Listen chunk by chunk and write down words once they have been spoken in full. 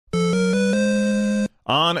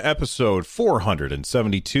On episode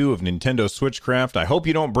 472 of Nintendo Switchcraft, I hope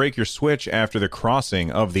you don't break your Switch after the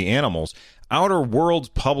crossing of the animals. Outer Worlds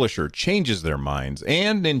publisher changes their minds,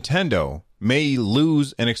 and Nintendo may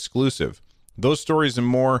lose an exclusive. Those stories and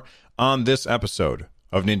more on this episode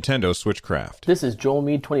of Nintendo Switchcraft. This is Joel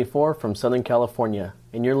Mead 24 from Southern California,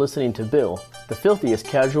 and you're listening to Bill, the filthiest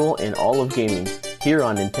casual in all of gaming, here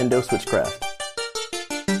on Nintendo Switchcraft.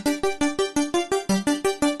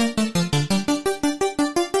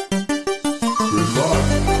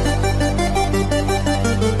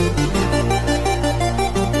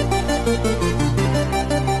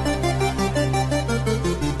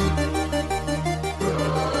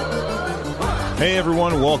 Hey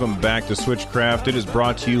everyone, welcome back to Switchcraft. It is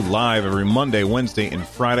brought to you live every Monday, Wednesday, and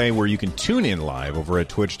Friday, where you can tune in live over at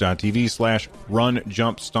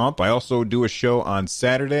twitch.tv/runjumpstomp. I also do a show on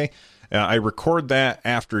Saturday. I record that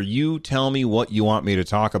after you tell me what you want me to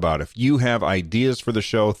talk about. If you have ideas for the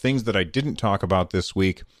show, things that I didn't talk about this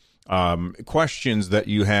week, questions that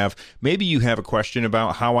you have, maybe you have a question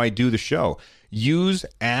about how I do the show, use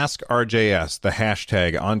AskRJS, the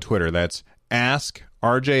hashtag on Twitter. That's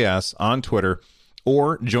AskRJS on Twitter,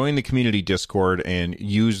 or join the community Discord and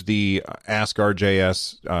use the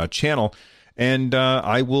AskRJS channel, and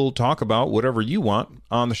I will talk about whatever you want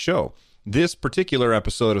on the show. This particular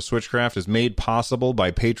episode of Switchcraft is made possible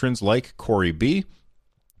by patrons like Corey B.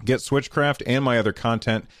 Get Switchcraft and my other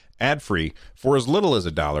content ad-free for as little as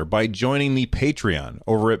 $1 by joining the Patreon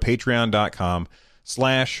over at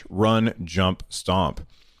patreon.com/runjumpstomp.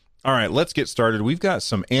 All right, let's get started. We've got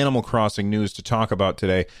some Animal Crossing news to talk about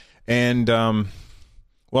today. And,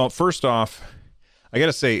 well, first off, I got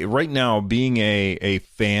to say, right now, being a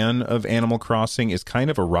fan of Animal Crossing is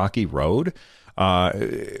kind of a rocky road.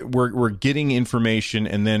 We're getting information,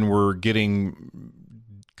 and then we're getting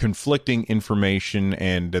conflicting information.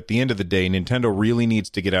 And at the end of the day, Nintendo really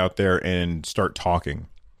needs to get out there and start talking.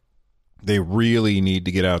 They really need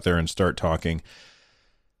to get out there and start talking.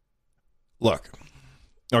 Look.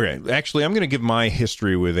 Okay, actually, I'm going to give my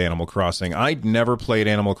history with Animal Crossing. I'd never played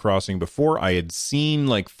Animal Crossing before. I had seen,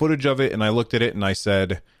 footage of it, and I looked at it, and I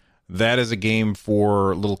said, that is a game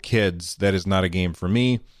for little kids. That is not a game for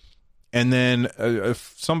me. And then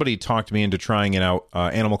somebody talked me into trying it out,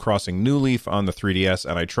 Animal Crossing New Leaf on the 3DS,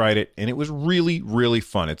 and I tried it, and it was really, really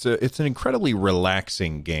fun. It's an incredibly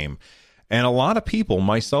relaxing game. And a lot of people,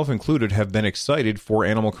 myself included, have been excited for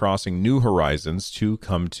Animal Crossing New Horizons to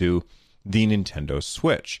come to the Nintendo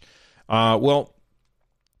Switch.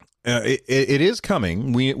 It is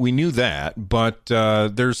coming. We knew that, but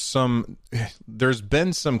there's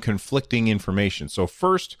been some conflicting information. So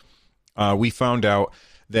first, we found out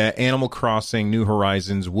that Animal Crossing New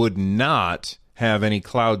Horizons would not have any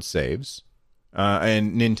cloud saves,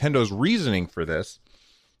 and Nintendo's reasoning for this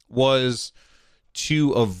was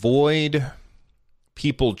to avoid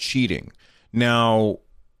people cheating. Now,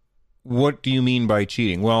 what do you mean by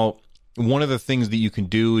cheating? Well, one of the things that you can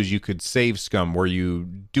do is you could save scum, where you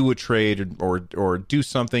do a trade or do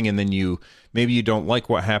something, and then maybe you don't like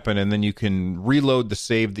what happened, and then you can reload the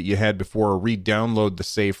save that you had before, or re-download the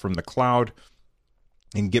save from the cloud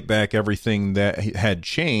and get back everything that had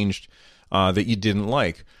changed that you didn't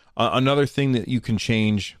like. Another thing that you can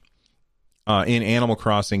change in Animal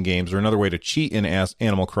Crossing games, or another way to cheat in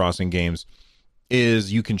Animal Crossing games,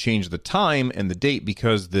 is you can change the time and the date,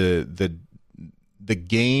 because the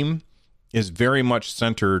game is very much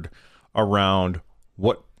centered around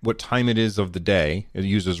what time it is of the day. It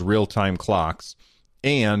uses real-time clocks,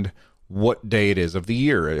 and what day it is of the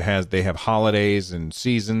year. They have holidays and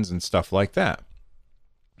seasons and stuff like that.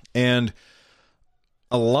 And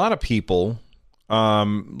a lot of people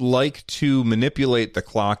like to manipulate the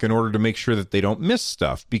clock in order to make sure that they don't miss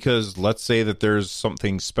stuff, because let's say that there's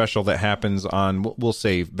something special that happens on, we'll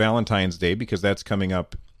say, Valentine's Day, because that's coming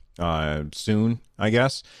up soon, I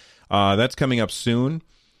guess. That's coming up soon.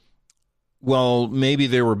 Well, maybe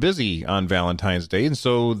they were busy on Valentine's Day, and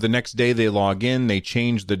so the next day they log in, they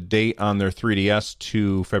change the date on their 3DS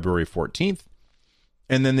to February 14th,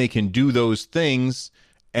 and then they can do those things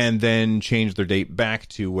and then change their date back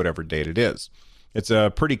to whatever date it is. It's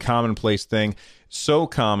a pretty commonplace thing, so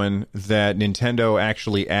common that Nintendo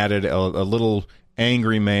actually added a little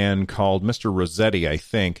angry man called Mr. Rossetti, I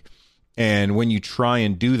think. And when you try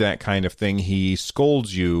and do that kind of thing, he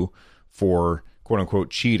scolds you for, quote-unquote,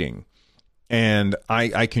 cheating. And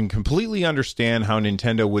I can completely understand how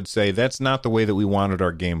Nintendo would say, that's not the way that we wanted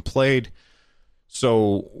our game played,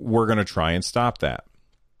 so we're going to try and stop that.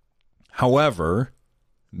 However,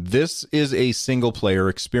 this is a single-player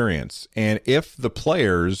experience, and if the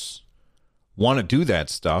players want to do that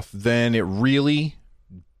stuff, then it really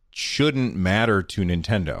shouldn't matter to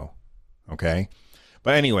Nintendo. Okay?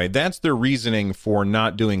 But anyway, that's their reasoning for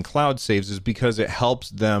not doing cloud saves, is because it helps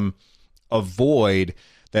them avoid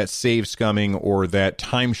that save scumming or that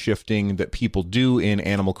time shifting that people do in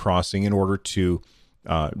Animal Crossing in order to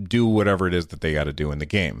do whatever it is that they got to do in the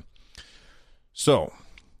game. So,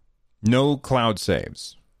 no cloud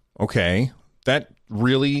saves. Okay, that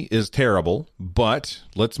really is terrible, but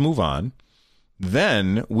let's move on.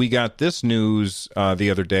 Then we got this news the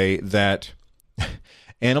other day that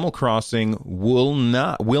Animal Crossing will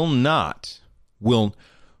not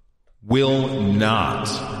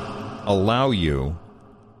allow you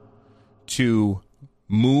to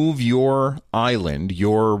move your island,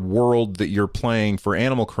 your world that you're playing for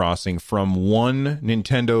Animal Crossing, from one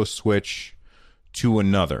Nintendo Switch to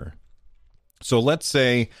another. So let's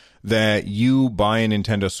say that you buy a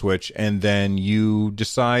Nintendo Switch and then you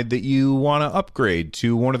decide that you want to upgrade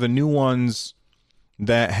to one of the new ones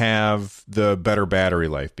that have the better battery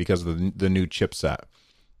life because of the new chipset.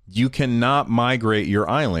 You cannot migrate your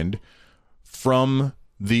island from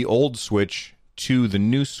the old Switch to the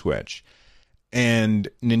new Switch. And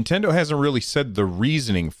Nintendo hasn't really said the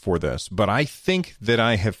reasoning for this, but I think that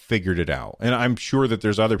I have figured it out. And I'm sure that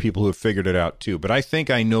there's other people who have figured it out too, but I think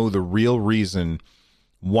I know the real reason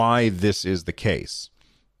why this is the case.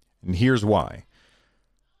 And here's why.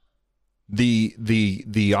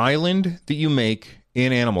 The island that you make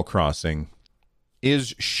in Animal Crossing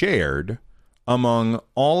is shared among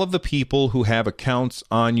all of the people who have accounts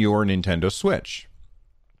on your Nintendo Switch.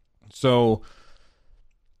 So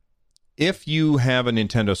if you have a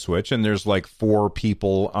Nintendo Switch and there's like 4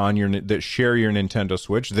 people on your that share your Nintendo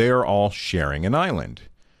Switch, they're all sharing an island.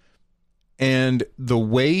 And the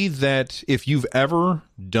way that, if you've ever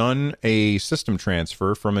done a system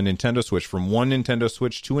transfer from a Nintendo Switch, from one Nintendo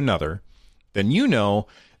Switch to another, then you know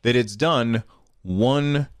that it's done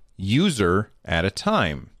one user at a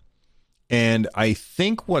time. And I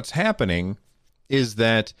think what's happening is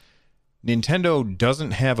that Nintendo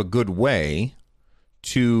doesn't have a good way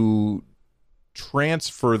to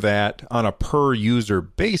transfer that on a per user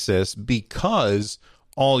basis because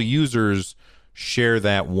all users share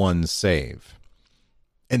that one save.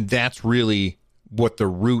 And that's really what the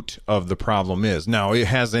root of the problem is. Now, it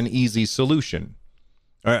has an easy solution.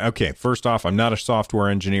 Okay, first off, I'm not a software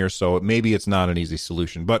engineer, so maybe it's not an easy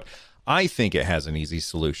solution, but I think it has an easy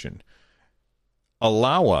solution.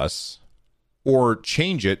 Allow us, or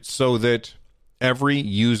change it so that every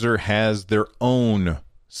user has their own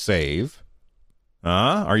save.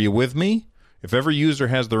 Are you with me? If every user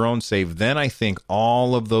has their own save, then I think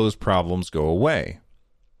all of those problems go away.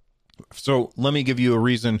 So let me give you a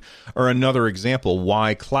reason, or another example,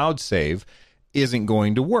 why cloud save isn't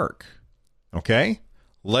going to work. Okay?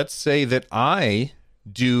 Let's say that I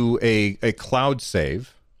do a cloud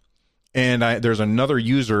save, and there's another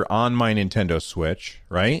user on my Nintendo Switch,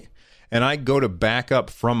 right? And I go to back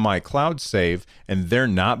up from my cloud save, and they're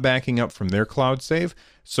not backing up from their cloud save.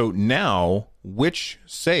 So now, which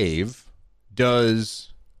save do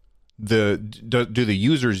the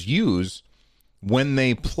users use when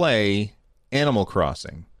they play Animal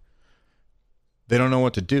Crossing? They don't know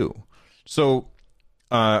what to do. So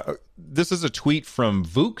this is a tweet from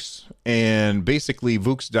Vooks, and basically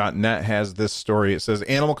Vooks.net has this story. It says,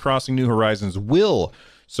 Animal Crossing New Horizons will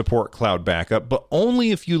support cloud backup, but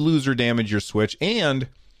only if you lose or damage your Switch, and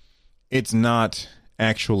it's not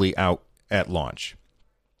actually out at launch.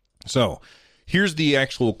 So here's the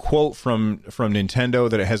actual quote from Nintendo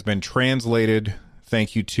that it has been translated.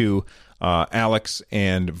 Thank you to Alex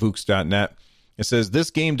and Vooks.net. It says, this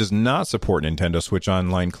game does not support Nintendo Switch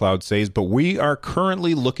Online cloud saves, but we are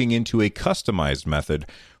currently looking into a customized method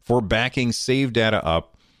for backing save data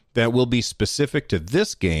up that will be specific to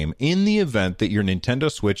this game in the event that your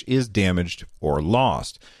Nintendo Switch is damaged or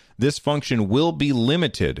lost. This function will be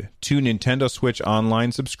limited to Nintendo Switch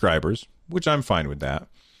Online subscribers, which I'm fine with that.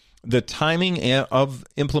 The timing of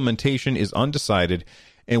implementation is undecided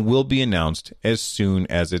and will be announced as soon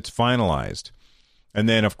as it's finalized. And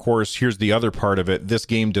then, of course, here's the other part of it. This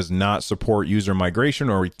game does not support user migration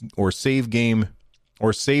or save game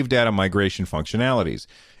or save data migration functionalities.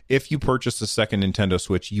 If you purchase a second Nintendo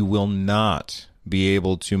Switch, you will not be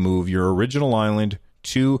able to move your original island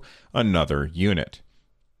to another unit.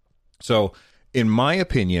 So, in my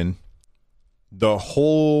opinion,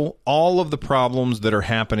 all of the problems that are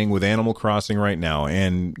happening with Animal Crossing right now,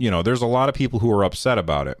 and, there's a lot of people who are upset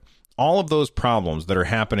about it. All of those problems that are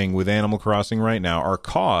happening with Animal Crossing right now are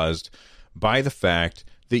caused by the fact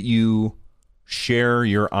that you share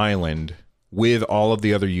your island with all of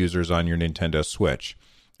the other users on your Nintendo Switch.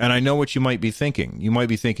 And I know what you might be thinking. You might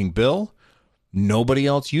be thinking, Bill, Nobody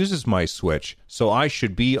else uses my Switch, so I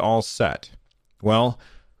should be all set. Well,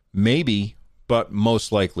 maybe, but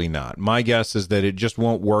most likely not. My guess is that it just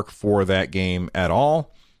won't work for that game at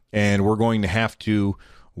all, and we're going to have to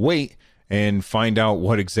wait and find out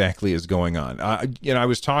what exactly is going on. I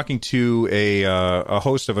was talking to a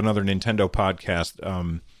host of another Nintendo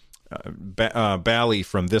podcast, Bally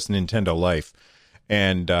from This Nintendo Life,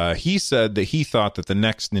 and he said that he thought that the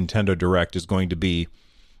next Nintendo Direct is going to be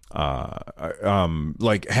have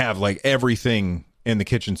everything in the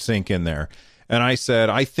kitchen sink in there. And I said,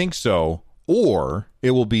 I think so, or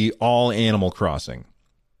it will be all Animal Crossing.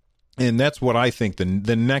 And that's what I think. The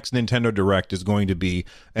next Nintendo Direct is going to be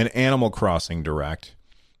an Animal Crossing Direct.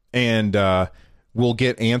 And we'll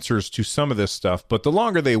get answers to some of this stuff. But the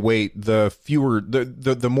longer they wait, the fewer,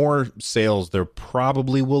 the more sales there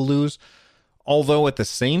probably will lose. Although at the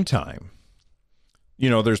same time,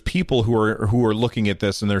 there's people who are looking at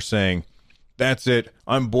this and they're saying, that's it.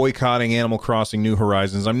 I'm boycotting Animal Crossing New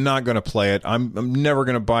Horizons. I'm not going to play it. I'm never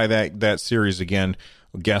going to buy that series again.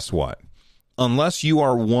 Well, guess what? Unless you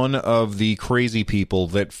are one of the crazy people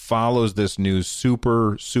that follows this news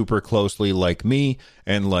super, super closely like me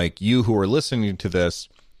and like you who are listening to this,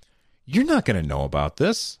 you're not going to know about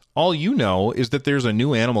this. All you know is that there's a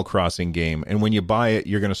new Animal Crossing game, and when you buy it,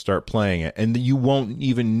 you're going to start playing it, and you won't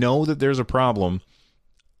even know that there's a problem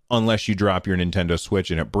unless you drop your Nintendo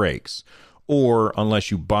Switch and it breaks, or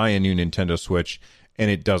unless you buy a new Nintendo Switch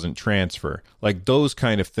and it doesn't transfer. Like, those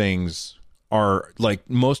kind of things are, like,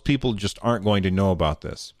 most people just aren't going to know about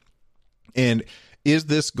this. And is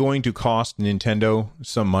this going to cost Nintendo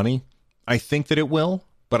some money? I think that it will,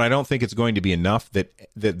 but I don't think it's going to be enough that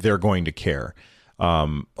they're going to care.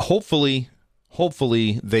 Hopefully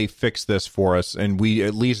they fix this for us, and we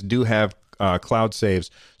at least do have cloud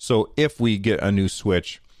saves. So if we get a new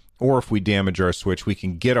Switch, or if we damage our Switch, we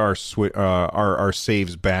can get our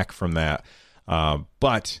saves back from that.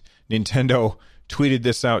 But Nintendo tweeted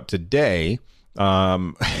this out today,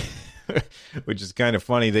 which is kind of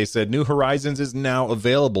funny. They said, New Horizons is now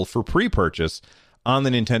available for pre-purchase on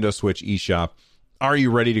the Nintendo Switch eShop. Are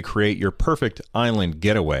you ready to create your perfect island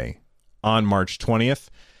getaway on March 20th?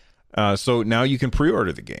 So now you can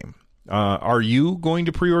pre-order the game. Are you going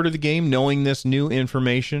to pre-order the game knowing this new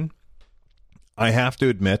information? I have to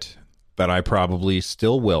admit that I probably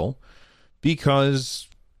still will, because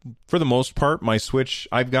for the most part, my Switch,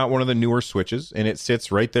 I've got one of the newer Switches, and it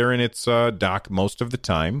sits right there in its dock most of the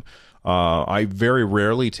time. I very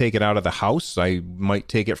rarely take it out of the house. I might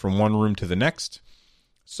take it from one room to the next,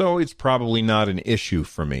 so it's probably not an issue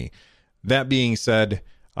for me. That being said,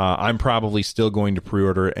 I'm probably still going to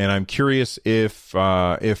pre-order it, and I'm curious if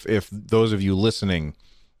those of you listening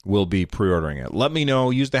will be pre-ordering it. Let me know.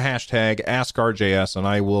 Use the hashtag AskRJS, and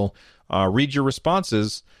I will read your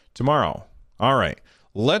responses tomorrow. All right,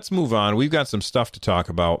 let's move on. We've got some stuff to talk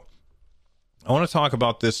about. I want to talk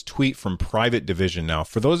about this tweet from Private Division now.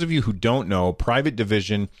 For those of you who don't know, Private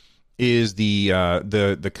Division is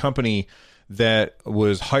the company that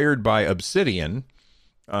was hired by Obsidian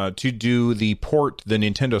to do the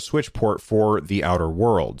Nintendo Switch port for The Outer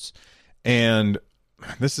Worlds. And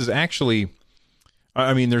this is actually,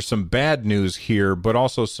 I mean, there's some bad news here, but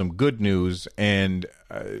also some good news. And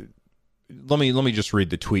let me just read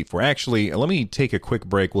the tweet let me take a quick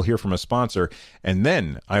break. We'll hear from a sponsor, and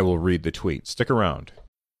then I will read the tweet. Stick around.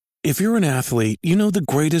 If you're an athlete, you know the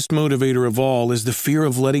greatest motivator of all is the fear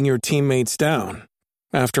of letting your teammates down.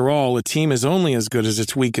 After all, a team is only as good as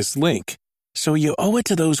its weakest link. So you owe it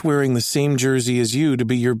to those wearing the same jersey as you to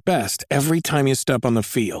be your best every time you step on the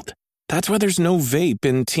field. That's why there's no vape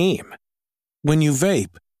in team. When you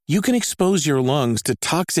vape, you can expose your lungs to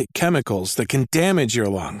toxic chemicals that can damage your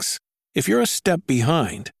lungs. If you're a step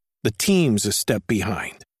behind, the team's a step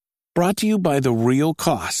behind. Brought to you by The Real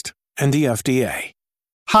Cost and the FDA.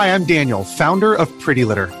 Hi, I'm Daniel, founder of Pretty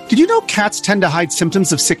Litter. Did you know cats tend to hide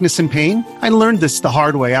symptoms of sickness and pain? I learned this the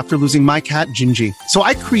hard way after losing my cat, Gingy. So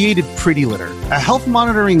I created Pretty Litter, a health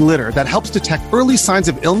monitoring litter that helps detect early signs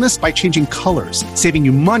of illness by changing colors, saving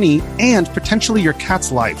you money and potentially your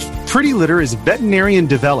cat's life. Pretty Litter is veterinarian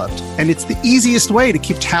developed, and it's the easiest way to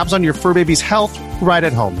keep tabs on your fur baby's health right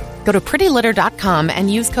at home. Go to prettylitter.com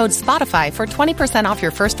and use code SPOTIFY for 20% off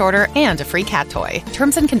your first order and a free cat toy.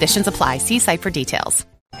 Terms and conditions apply. See site for details.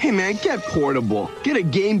 Hey man, get portable. Get a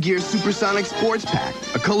Game Gear Supersonic Sports Pack.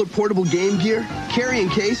 A color portable Game Gear, carrying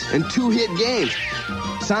case, and 2 hit games.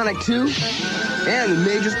 Sonic 2, and the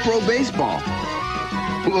Majors Pro Baseball.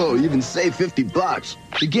 Whoa, even save $50.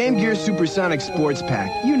 The Game Gear Supersonic Sports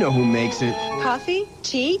Pack. You know who makes it. Coffee?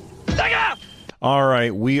 Tea? All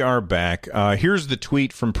right, we are back. Here's the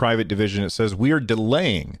tweet from Private Division. It says, we are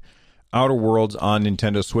delaying Outer Worlds on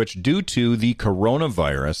Nintendo Switch due to the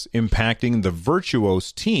coronavirus impacting the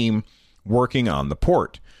Virtuos team working on the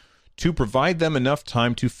port. To provide them enough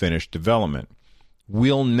time to finish development,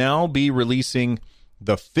 we'll now be releasing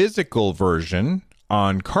the physical version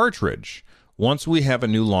on cartridge. Once we have a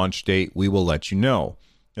new launch date, we will let you know.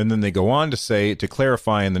 And then they go on to say, to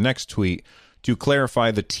clarify in the next tweet, to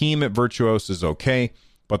clarify, the team at Virtuos is okay,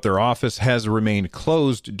 but their office has remained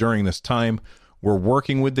closed during this time. We're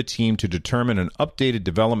working with the team to determine an updated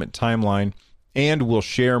development timeline, and we'll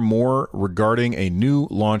share more regarding a new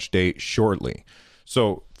launch date shortly.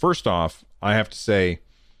 So, first off, I have to say,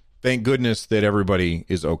 thank goodness that everybody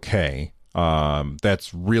is okay.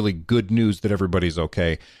 That's really good news that everybody's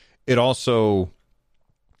okay. It also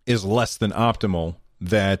is less than optimal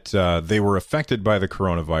that they were affected by the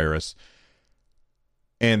coronavirus.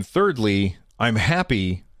 And thirdly, I'm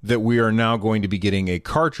happy that we are now going to be getting a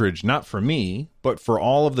cartridge, not for me, but for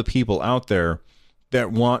all of the people out there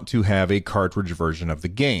that want to have a cartridge version of the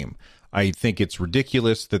game. I think it's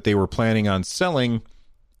ridiculous that they were planning on selling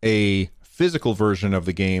a physical version of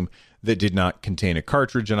the game that did not contain a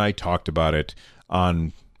cartridge, and I talked about it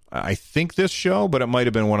on, I think, this show, but it might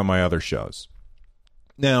have been one of my other shows.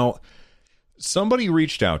 Now, somebody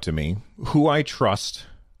reached out to me who I trust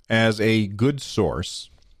as a good source,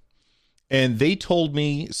 and they told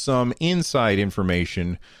me some inside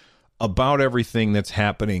information about everything that's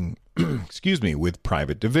happening, with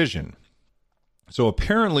Private Division. So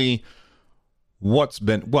apparently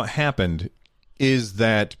what happened is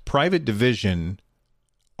that Private Division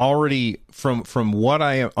already, from what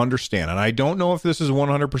I understand, and I don't know if this is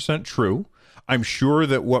 100% true, I'm sure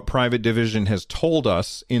that what Private Division has told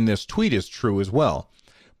us in this tweet is true as well.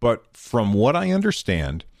 But from what I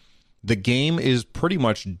understand, the game is pretty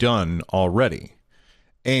much done already.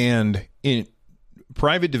 And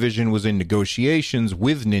Private Division was in negotiations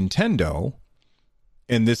with Nintendo.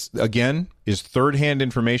 And this, again, is third-hand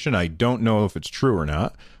information. I don't know if it's true or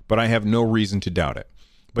not, but I have no reason to doubt it.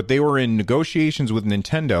 But they were in negotiations with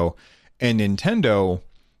Nintendo, and Nintendo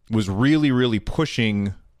was really, really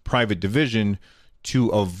pushing Private Division to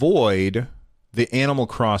avoid the Animal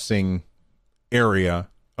Crossing area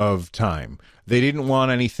of time. They didn't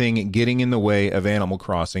want anything getting in the way of Animal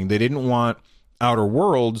Crossing. They didn't want Outer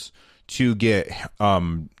Worlds to get,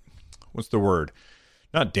 what's the word?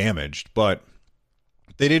 Not damaged, but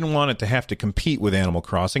they didn't want it to have to compete with Animal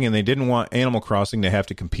Crossing, and they didn't want Animal Crossing to have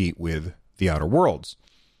to compete with the Outer Worlds.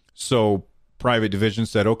 So Private Division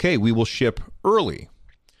said, okay, we will ship early.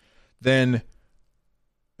 Then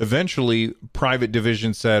eventually Private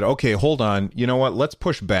Division said, okay, hold on. You know what? Let's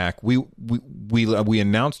push back. We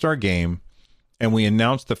announced our game, and we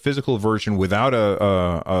announced the physical version without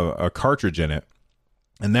a cartridge in it.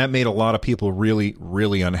 And that made a lot of people really,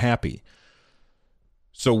 really unhappy.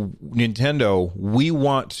 So Nintendo, we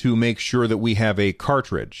want to make sure that we have a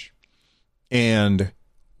cartridge. And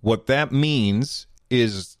what that means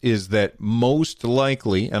is that most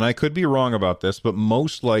likely, and I could be wrong about this, but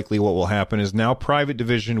most likely what will happen is now Private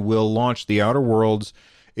Division will launch the Outer Worlds.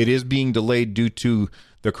 It is being delayed due to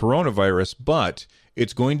the coronavirus, but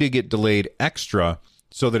it's going to get delayed extra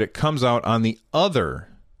so that it comes out on the other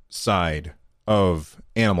side of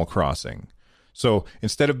Animal Crossing. So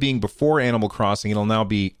instead of being before Animal Crossing, it'll now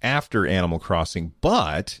be after Animal Crossing,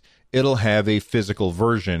 but it'll have a physical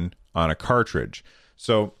version on a cartridge.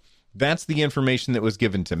 So that's the information that was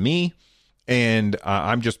given to me, and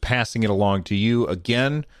I'm just passing it along to you.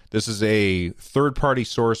 Again, this is a third-party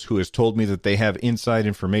source who has told me that they have inside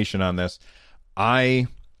information on this. I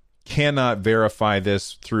cannot verify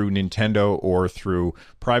this through Nintendo or through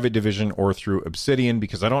Private Division or through Obsidian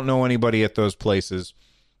because I don't know anybody at those places,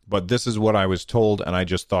 but this is what I was told, and I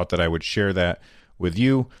just thought that I would share that with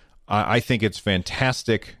you. I think it's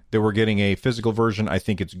fantastic that we're getting a physical version. I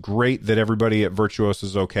think it's great that everybody at Virtuos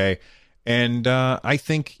is okay. And I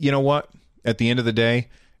think, you know what? At the end of the day,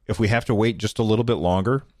 if we have to wait just a little bit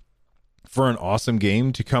longer for an awesome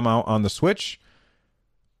game to come out on the Switch,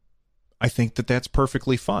 I think that that's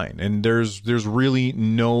perfectly fine. And there's really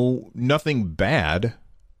nothing bad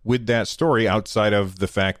with that story outside of the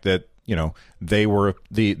fact that, you know, they were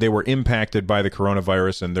impacted by the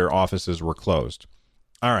coronavirus and their offices were closed.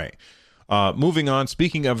 All right. Moving on.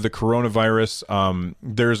 Speaking of the coronavirus,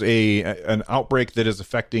 there's an outbreak that is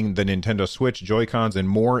affecting the Nintendo Switch, Joy-Cons, and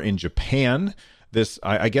more in Japan. This,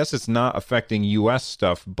 I guess, it's not affecting U.S.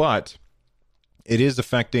 stuff, but it is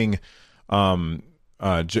affecting Japan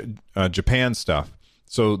stuff.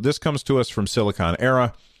 So this comes to us from Silicon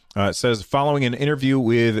Era. It says, following an interview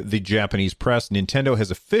with the Japanese press, Nintendo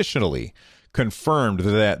has officially confirmed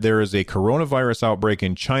that there is a coronavirus outbreak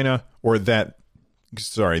in China, or that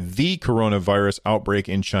the coronavirus outbreak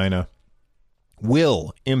in China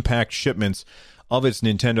will impact shipments of its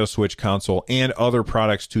Nintendo Switch console and other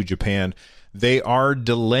products to Japan. They are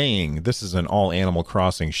delaying. This is an all Animal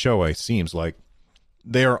Crossing show, it seems like.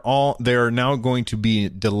 They are now going to be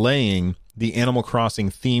delaying the Animal Crossing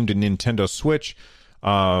themed Nintendo Switch.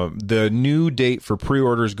 The new date for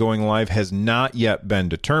pre-orders going live has not yet been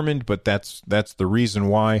determined, but that's the reason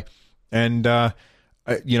why. And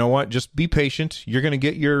you know what? Just be patient. You're going to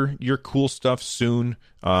get your cool stuff soon.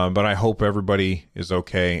 But I hope everybody is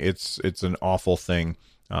okay. It's an awful thing.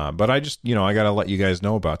 But I just, I got to let you guys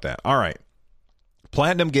know about that. All right.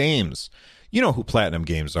 Platinum Games. You know who Platinum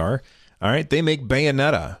Games are. All right. They make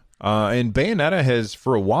Bayonetta. And Bayonetta has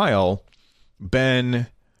for a while been,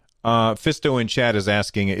 Fisto in chat is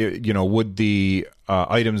asking, would the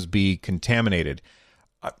items be contaminated?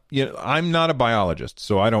 I'm not a biologist,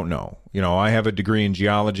 so I don't know. I have a degree in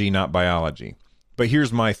geology, not biology. But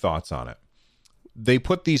here's my thoughts on it. They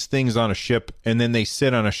put these things on a ship, and then they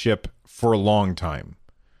sit on a ship for a long time.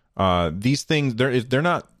 These things, they're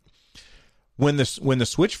not. When the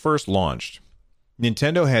Switch first launched,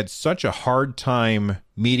 Nintendo had such a hard time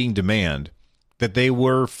meeting demand that they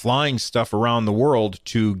were flying stuff around the world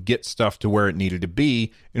to get stuff to where it needed to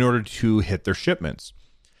be in order to hit their shipments.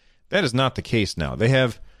 That is not the case now.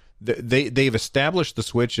 They've established the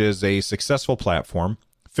Switch as a successful platform,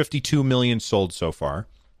 52 million sold so far.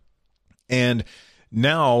 And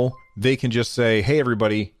now they can just say, hey,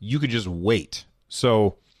 everybody, you could just wait.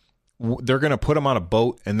 So they're going to put them on a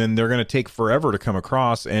boat, and then they're going to take forever to come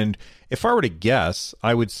across. And if I were to guess,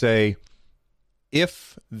 I would say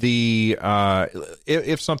if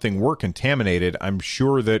something were contaminated, I'm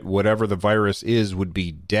sure that whatever the virus is would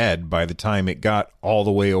be dead by the time it got all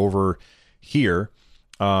the way over here.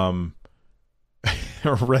 Rest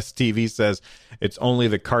TV says it's only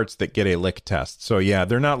the carts that get a lick test. So yeah,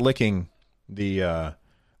 they're not licking the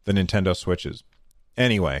Nintendo Switches.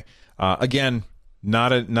 Anyway, again,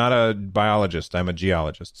 not a biologist. I'm a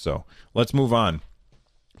geologist. So let's move on.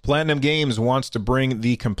 Platinum Games wants to bring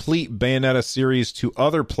the complete Bayonetta series to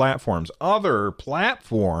other platforms. Other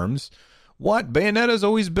platforms? What? Bayonetta's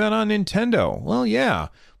always been on Nintendo. Well, yeah,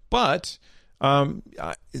 but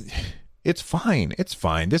it's fine. It's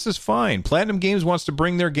fine. This is fine. Platinum Games wants to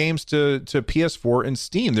bring their games to PS4 and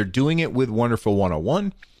Steam. They're doing it with Wonderful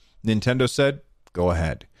 101. Nintendo said, go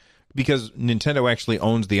ahead. Because Nintendo actually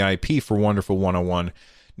owns the IP for Wonderful 101.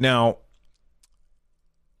 Now,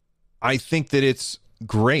 I think that it's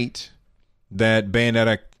great that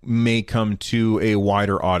Bayonetta may come to a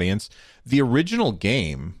wider audience. The original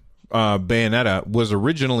game, Bayonetta, was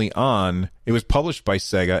originally it was published by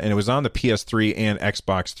Sega, and it was on the PS3 and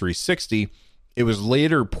Xbox 360. It was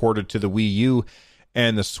later ported to the Wii U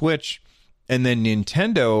and the Switch, and then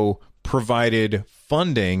Nintendo provided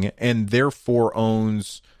funding and therefore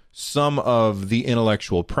owns some of the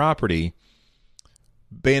intellectual property.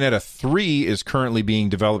 Bayonetta 3 is currently being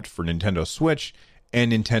developed for Nintendo Switch,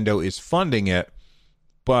 and Nintendo is funding it,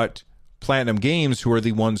 but Platinum Games, who are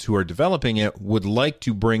the ones who are developing it, would like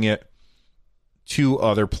to bring it to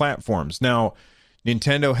other platforms. Now,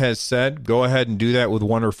 Nintendo has said, go ahead and do that with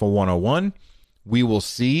Wonderful 101. We will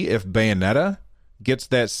see if Bayonetta gets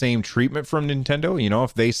that same treatment from Nintendo.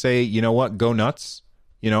 If they say, you know what, go nuts,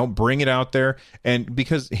 bring it out there. And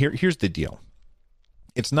because here's the deal.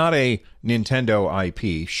 It's not a Nintendo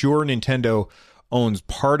IP. Sure, Nintendo owns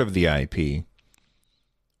part of the IP,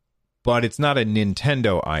 but it's not a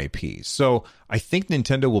Nintendo IP. So I think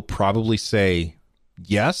Nintendo will probably say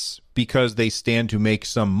yes, because they stand to make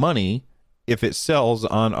some money if it sells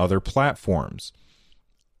on other platforms.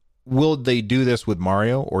 Will they do this with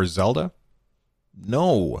Mario or Zelda?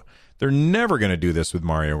 No, they're never going to do this with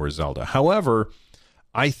Mario or Zelda. However,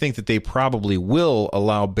 I think that they probably will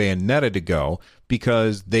allow Bayonetta to go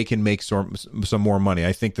because they can make some more money.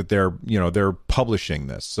 I think that they're publishing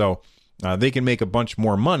this. So they can make a bunch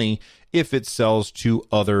more money if it sells to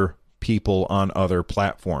other people on other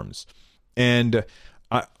platforms. And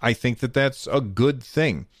I think that that's a good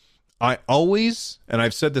thing. I always, and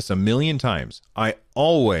I've said this a million times, I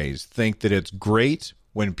always think that it's great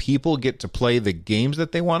when people get to play the games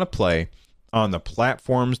that they want to play on the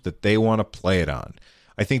platforms that they want to play it on.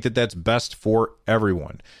 I think that that's best for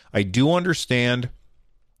everyone. I do understand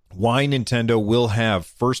why Nintendo will have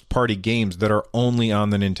first-party games that are only on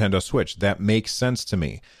the Nintendo Switch. That makes sense to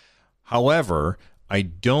me. However, I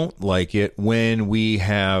don't like it when we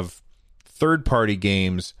have third-party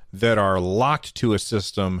games that are locked to a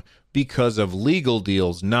system because of legal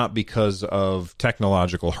deals, not because of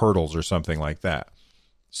technological hurdles or something like that.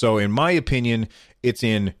 So in my opinion, it's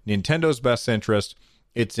in Nintendo's best interest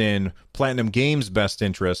it's in Platinum Games' best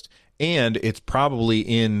interest, and it's probably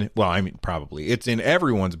it's in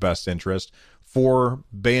everyone's best interest for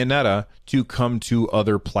Bayonetta to come to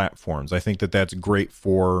other platforms. I think that that's great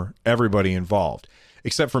for everybody involved,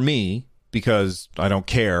 except for me, because I don't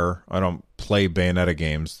care. I don't play Bayonetta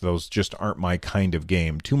games. Those just aren't my kind of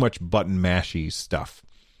game. Too much button mashy stuff.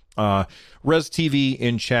 Res TV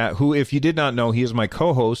in chat, who, if you did not know, he is my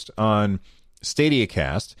co-host on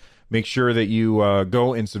StadiaCast. Make sure that you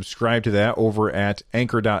go and subscribe to that over at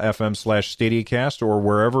anchor.fm/StadiaCast, or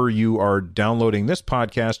wherever you are downloading this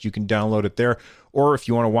podcast, you can download it there. Or if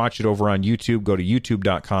you want to watch it over on YouTube, go to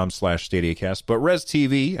youtube.com/StadiaCast. But Res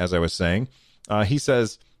TV, as I was saying, he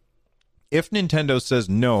says, if Nintendo says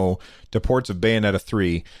no to ports of Bayonetta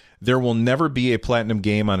 3, there will never be a Platinum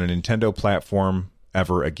game on a Nintendo platform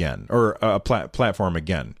ever again, or a platform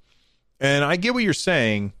again. And I get what you're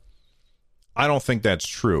saying. I don't think that's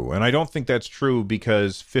true. And I don't think that's true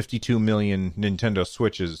because 52 million Nintendo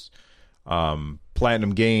Switches,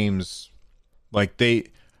 Platinum games, like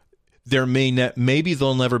maybe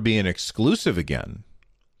they'll never be an exclusive again.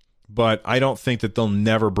 But I don't think that they'll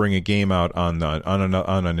never bring a game out on a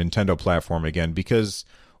Nintendo platform again, because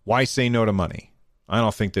why say no to money? I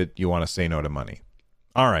don't think that you want to say no to money.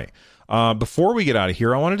 All right. Before we get out of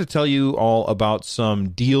here, I wanted to tell you all about some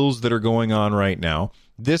deals that are going on right now.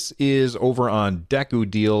 This is over on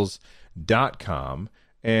DekuDeals.com.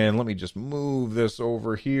 And let me just move this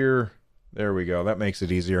over here. There we go. That makes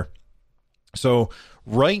it easier. So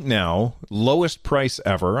right now, lowest price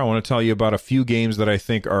ever. I want to tell you about a few games that I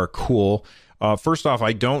think are cool. First off,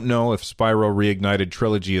 I don't know if Spyro Reignited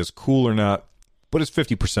Trilogy is cool or not, but it's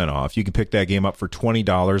 50% off. You can pick that game up for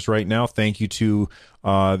 $20 right now. Thank you to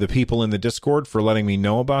the people in the Discord for letting me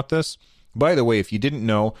know about this. By the way, if you didn't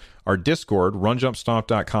know, our Discord,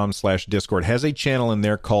 runjumpstomp.com/Discord, has a channel in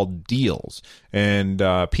there called Deals. And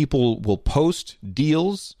people will post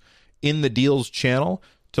deals in the Deals channel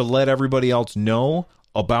to let everybody else know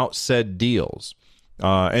about said deals.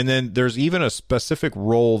 And then there's even a specific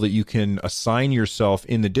role that you can assign yourself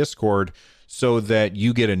in the Discord so that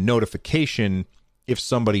you get a notification if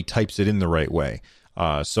somebody types it in the right way.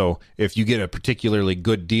 So if you get a particularly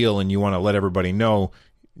good deal and you want to let everybody know,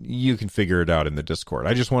 you can figure it out in the Discord.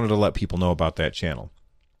 I just wanted to let people know about that channel.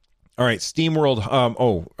 All right,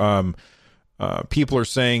 SteamWorld. People are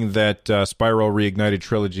saying that Spyro Reignited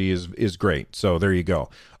Trilogy is great. So there you go.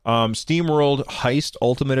 SteamWorld Heist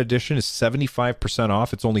Ultimate Edition is 75%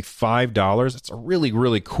 off. It's only $5. It's a really,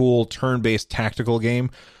 really cool turn-based tactical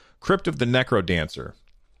game. Crypt of the Necrodancer.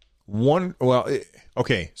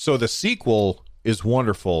 So the sequel is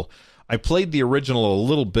wonderful. I played the original a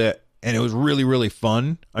little bit, and it was really, really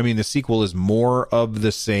fun. I mean, the sequel is more of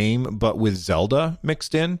the same, but with Zelda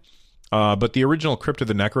mixed in. But the original Crypt of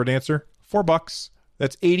the Necrodancer, $4.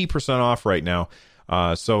 That's 80% off right now.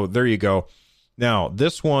 So there you go. Now,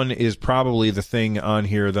 this one is probably the thing on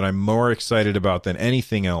here that I'm more excited about than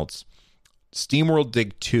anything else. SteamWorld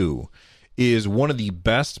Dig 2 is one of the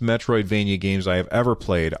best Metroidvania games I have ever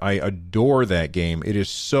played. I adore that game. It is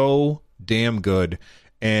so damn good.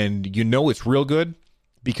 And you know it's real good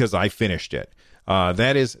because I finished it.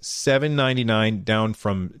 That is $7.99 down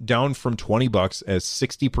from $20 as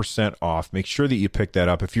 60% off. Make sure that you pick that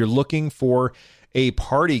up if you're looking for a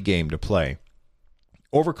party game to play.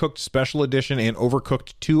 Overcooked Special Edition and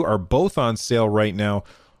Overcooked 2 are both on sale right now.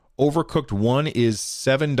 Overcooked 1 is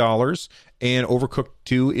 $7 and Overcooked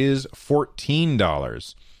 2 is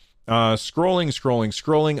 $14.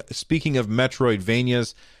 Scrolling. Speaking of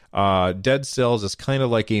Metroidvanias, Dead Cells is kind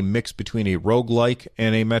of like a mix between a roguelike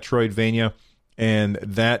and a Metroidvania, and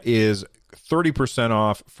that is 30%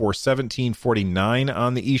 off for $17.49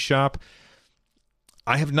 on the eShop.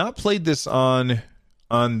 I have not played this on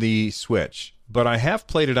the Switch, but I have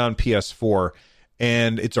played it on PS4,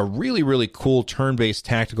 and it's a really, really cool turn-based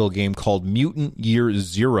tactical game called Mutant Year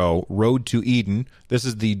Zero Road to Eden. This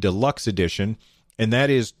is the deluxe edition, and that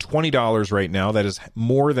is $20 right now. That is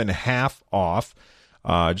more than half off.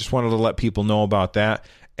 Just wanted to let people know about that.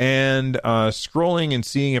 And scrolling and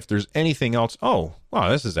seeing if there's anything else. Oh, wow,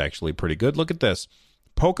 this is actually pretty good. Look at this.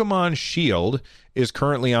 Pokemon Shield is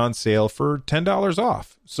currently on sale for $10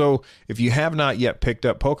 off. So if you have not yet picked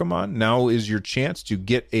up Pokemon, now is your chance to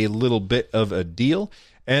get a little bit of a deal.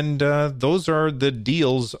 And those are the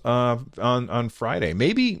deals on Friday.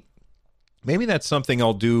 Maybe that's something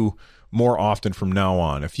I'll do more often from now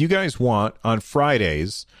on. If you guys want, on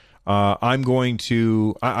Fridays, I'm going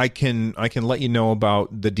to I can let you know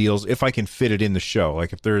about the deals if I can fit it in the show.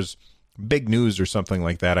 Like if there's big news or something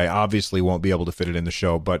like that, I obviously won't be able to fit it in the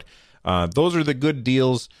show, but those are the good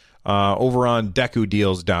deals over on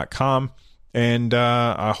DekuDeals.com. And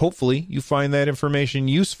hopefully you find that information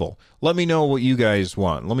useful. Let me know what you guys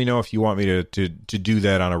want. Let me know if you want me to do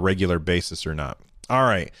that on a regular basis or not. All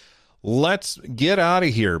right, let's get out of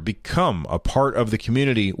here. Become a part of the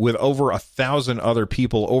community with over 1,000 other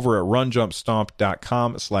people over at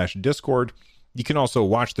runjumpstomp.com/Discord. You can also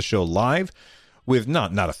watch the show live with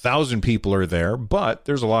not 1,000 people are there, but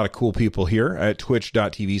there's a lot of cool people here at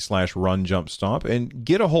twitch.tv/runjumpstomp. And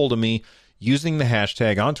get a hold of me using the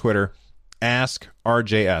hashtag on Twitter,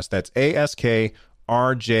 AskRJS. That's AskRJS.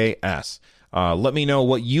 Let me know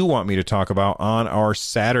what you want me to talk about on our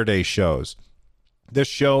Saturday shows. This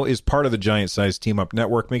show is part of the Giant Size Team Up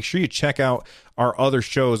Network. Make sure you check out our other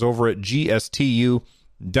shows over at gstu.net.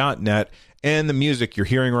 And the music you're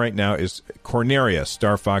hearing right now is Corneria,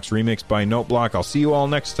 Star Fox remixed by Noteblock. I'll see you all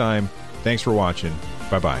next time. Thanks for watching.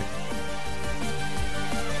 Bye-bye.